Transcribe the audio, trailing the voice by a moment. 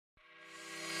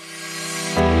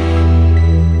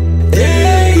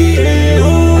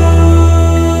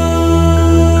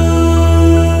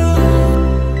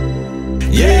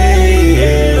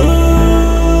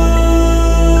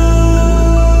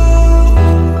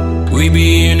We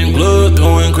be in the club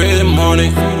throwing crazy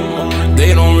money.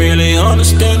 They don't really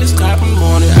understand this type of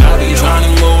money. I be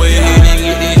tryna go ahead and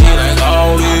get this shit like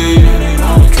always.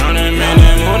 Tryna make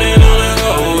that money like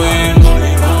always.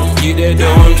 Get that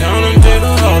dough, I'm tryna take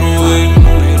the heart away.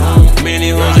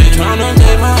 Many hoes they tryna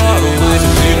take my heart away.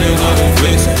 These niggas are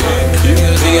flexing. You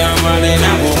can see I'm riding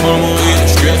out with mama in the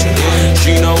stretcher.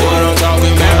 She know what I'm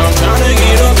talking about. I'm tryna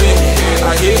get up in it.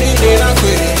 I hit it, then I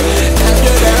quit it.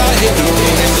 After that I hit the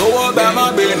ring and go about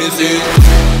my business.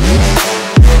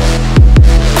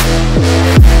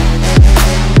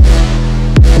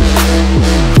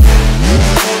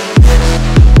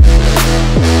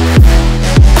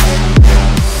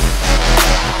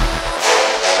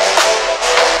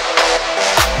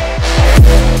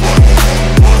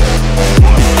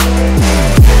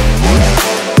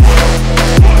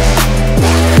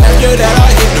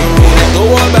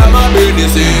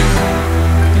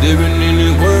 Living in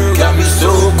this world got me so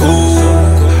cool.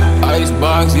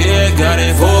 Icebox, yeah, got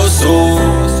it for soul.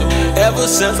 Ever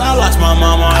since I lost my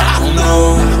mama, I don't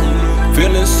know.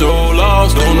 Feeling so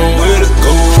lost, don't know where to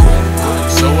go.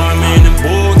 So I'm in the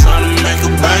pool trying to make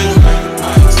a bang.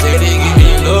 Say they give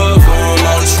me love from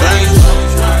all the strangers,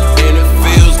 and it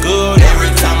feels good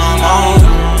every time I'm on.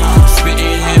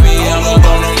 Spitting heavy yellow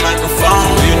on the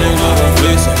microphone. These niggas are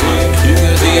flexing. You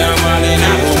can see I'm riding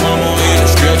out with mama in the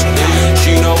stretcher.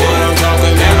 She know what I'm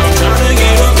talking about. I'm tryna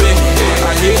get up in it.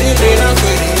 I hit it, then I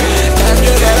quit it.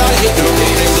 After that I hit the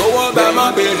ring and go about my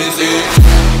business.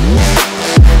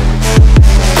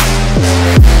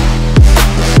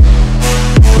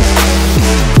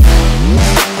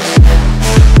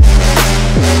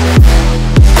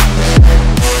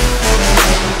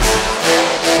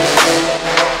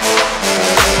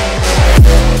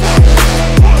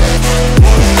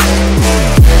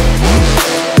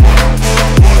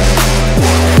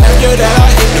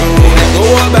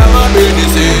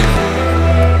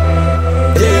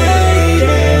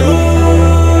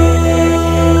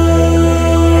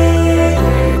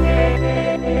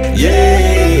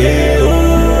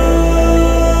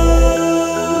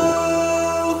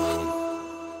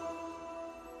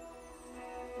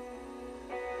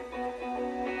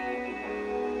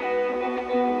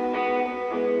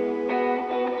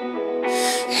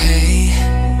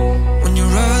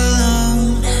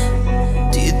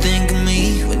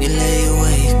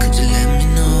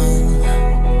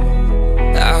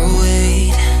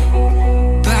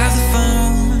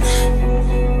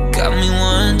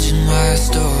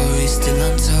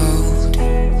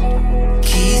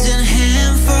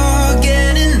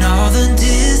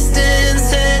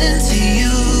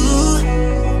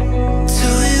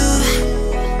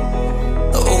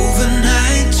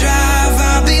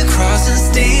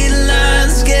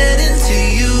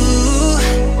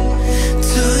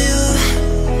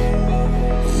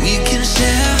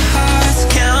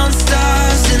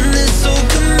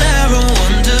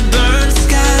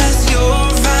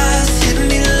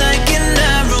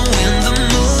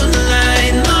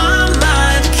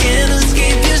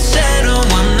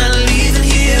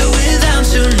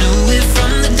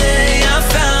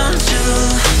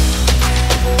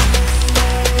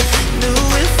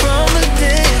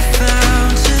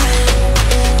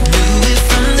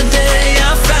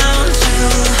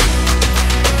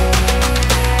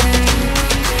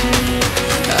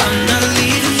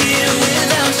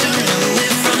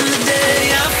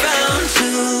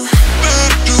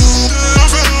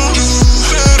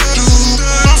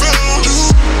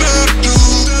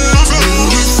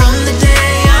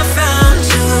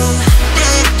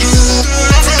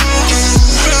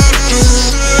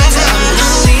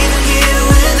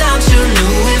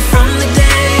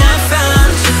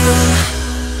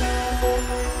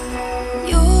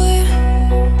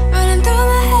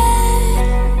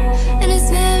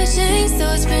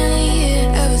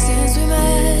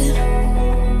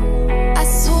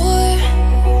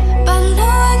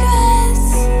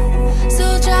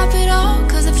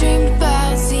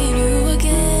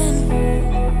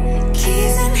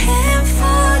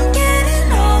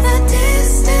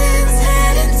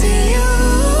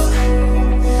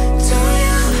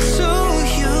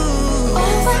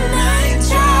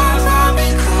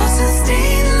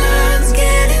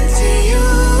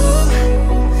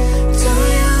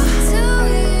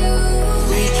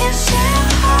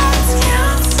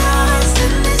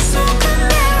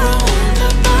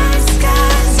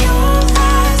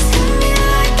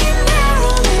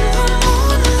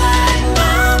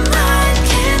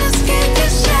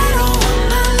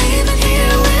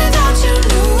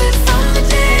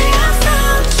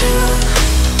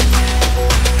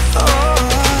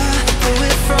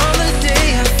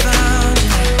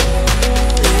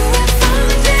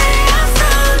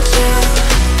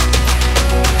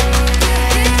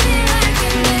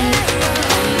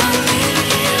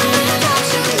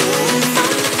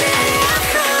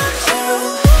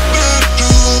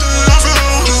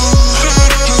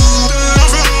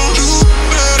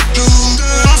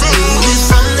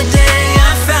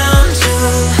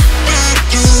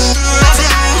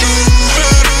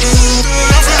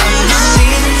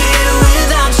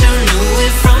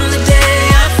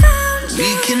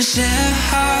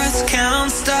 hearts,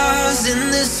 count stars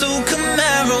in this old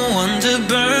Camaro under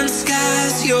burnt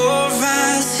skies. Your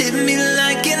eyes hit me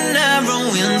like an arrow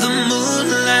in the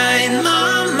moonlight.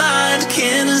 My mind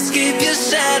can't escape your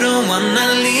shadow. I'm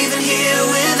not leaving here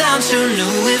without you.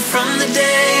 Knew it from the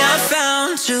day I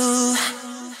found you.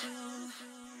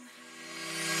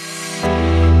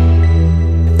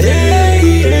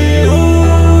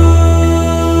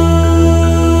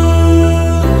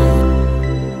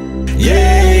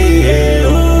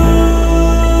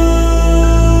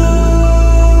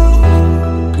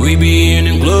 We be in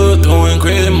the club throwing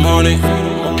crazy money.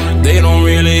 They don't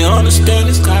really understand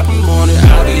this type of money.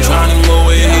 I be trying to go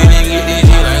ahead and get this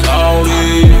shit like all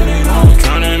this.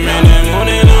 Trying to make that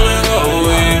money, don't let go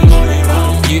away.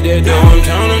 Get that dough, I'm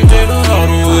trying to take the heart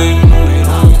away.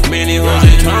 Many hoes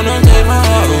ain't trying to take my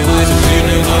heart away. So these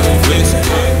niggas are flexing.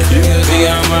 You can see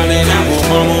how my nigga put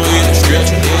mama in a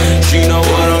stretcher. She know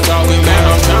what I'm talking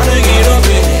about, I'm trying to get up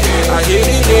in it. I hit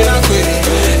it, then I quit it.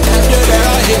 After that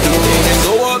I hit the ring and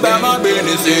go about my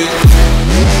business.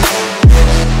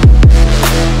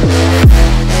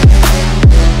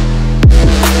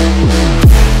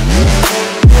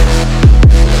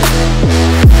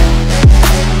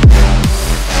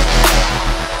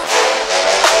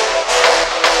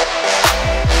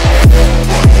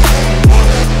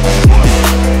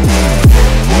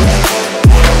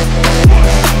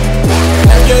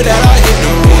 After that I hit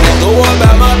the road and go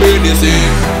about my business.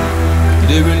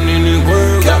 Living in this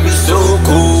world got me so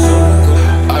cool.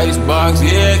 Icebox,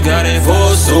 yeah, got it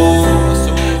for soul.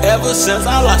 Ever since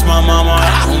I lost my mama,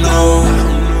 I don't know.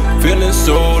 Feeling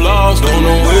so lost, don't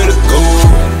know where to go.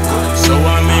 So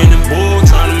I'm in the pool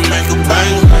trying to make a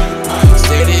bang.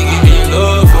 Steady getting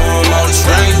love from all the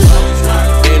strangers.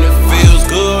 And it feels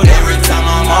good every time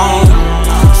I'm on.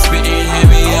 Spitting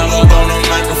heavy yellow on the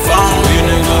microphone. These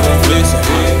niggas are flexing.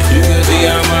 You can see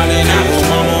how my nigga put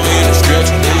mama in a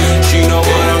stretcher. She know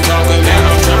what I'm talking about,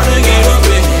 I'm trying to get up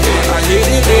in it. I hit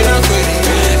it, then I quit it.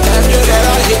 After that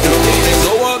I hit the road and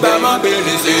go about my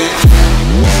business.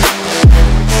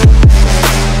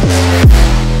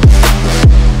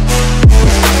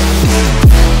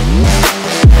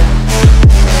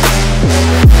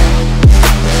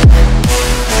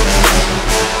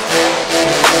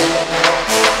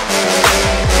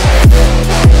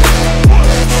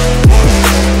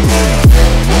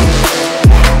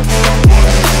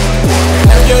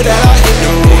 After that I hit the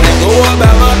road and go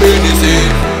about my business.